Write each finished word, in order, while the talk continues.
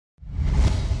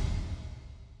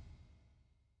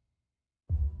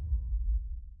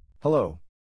Hello.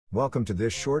 Welcome to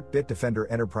this short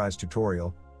Bitdefender Enterprise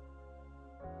tutorial.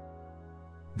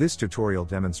 This tutorial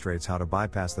demonstrates how to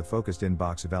bypass the focused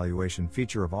inbox evaluation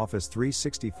feature of Office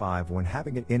 365 when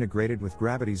having it integrated with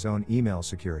GravityZone email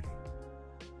security.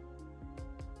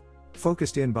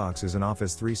 Focused inbox is an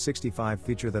Office 365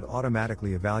 feature that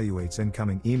automatically evaluates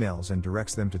incoming emails and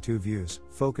directs them to two views,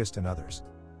 focused and others.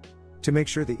 To make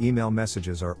sure the email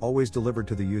messages are always delivered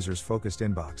to the user's focused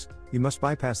inbox, you must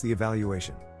bypass the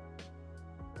evaluation.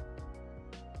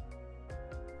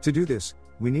 To do this,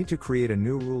 we need to create a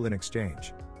new rule in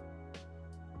Exchange.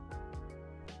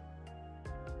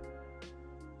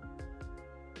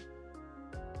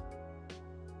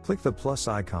 Click the plus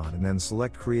icon and then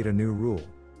select Create a New Rule.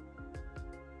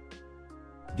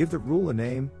 Give the rule a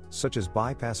name, such as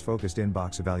Bypass Focused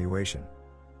Inbox Evaluation.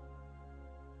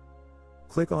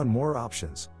 Click on More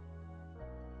Options.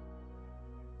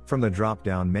 From the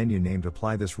drop-down menu named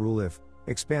Apply this rule if,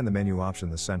 expand the menu option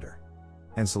the center.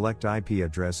 And select IP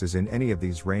addresses in any of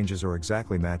these ranges or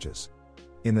exactly matches.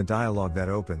 In the dialog that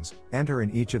opens, enter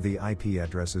in each of the IP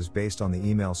addresses based on the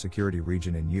email security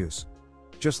region in use.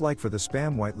 Just like for the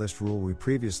spam whitelist rule we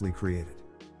previously created.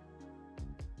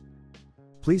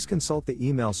 Please consult the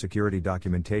email security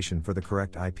documentation for the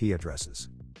correct IP addresses.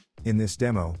 In this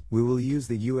demo, we will use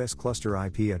the US cluster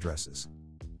IP addresses.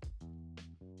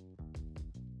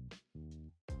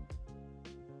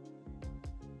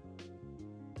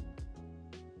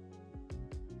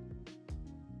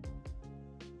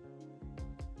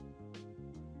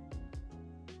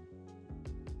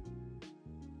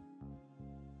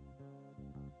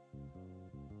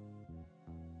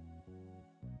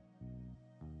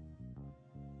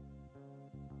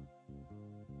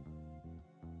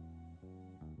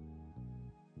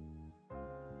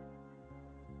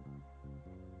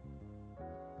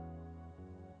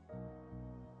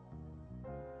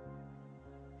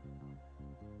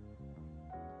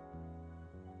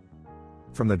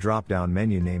 From the drop-down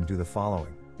menu name do the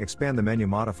following, expand the menu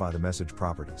modify the message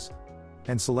properties.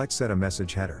 And select Set a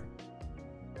Message Header.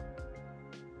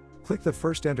 Click the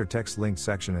first Enter Text Link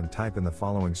section and type in the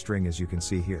following string as you can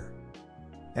see here.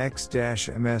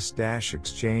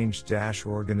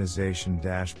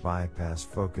 X-ms-exchange-organization-bypass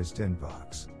focused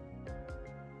inbox.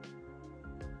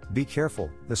 Be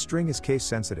careful, the string is case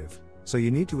sensitive, so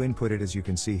you need to input it as you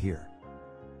can see here.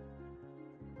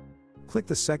 Click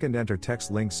the second Enter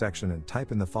Text Link section and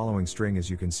type in the following string as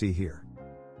you can see here.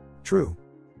 True.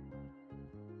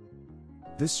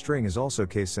 This string is also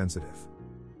case sensitive.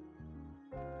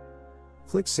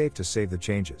 Click Save to save the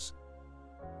changes.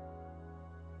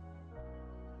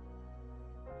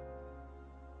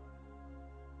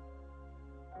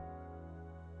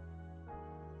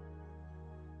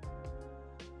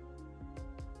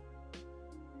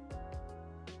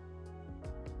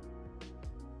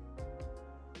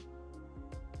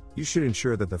 You should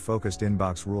ensure that the focused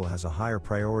inbox rule has a higher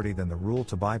priority than the rule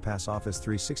to bypass Office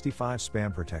 365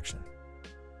 spam protection.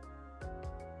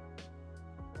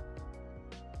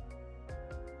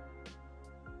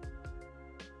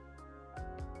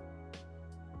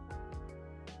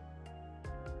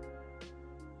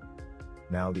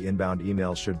 Now the inbound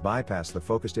emails should bypass the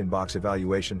focused inbox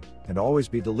evaluation and always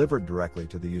be delivered directly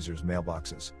to the user's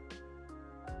mailboxes.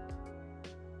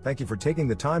 Thank you for taking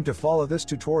the time to follow this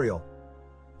tutorial.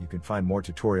 You can find more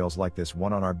tutorials like this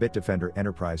one on our Bitdefender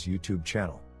Enterprise YouTube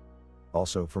channel.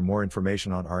 Also, for more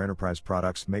information on our enterprise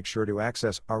products, make sure to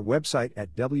access our website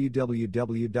at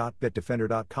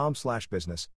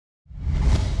www.bitdefender.com/business.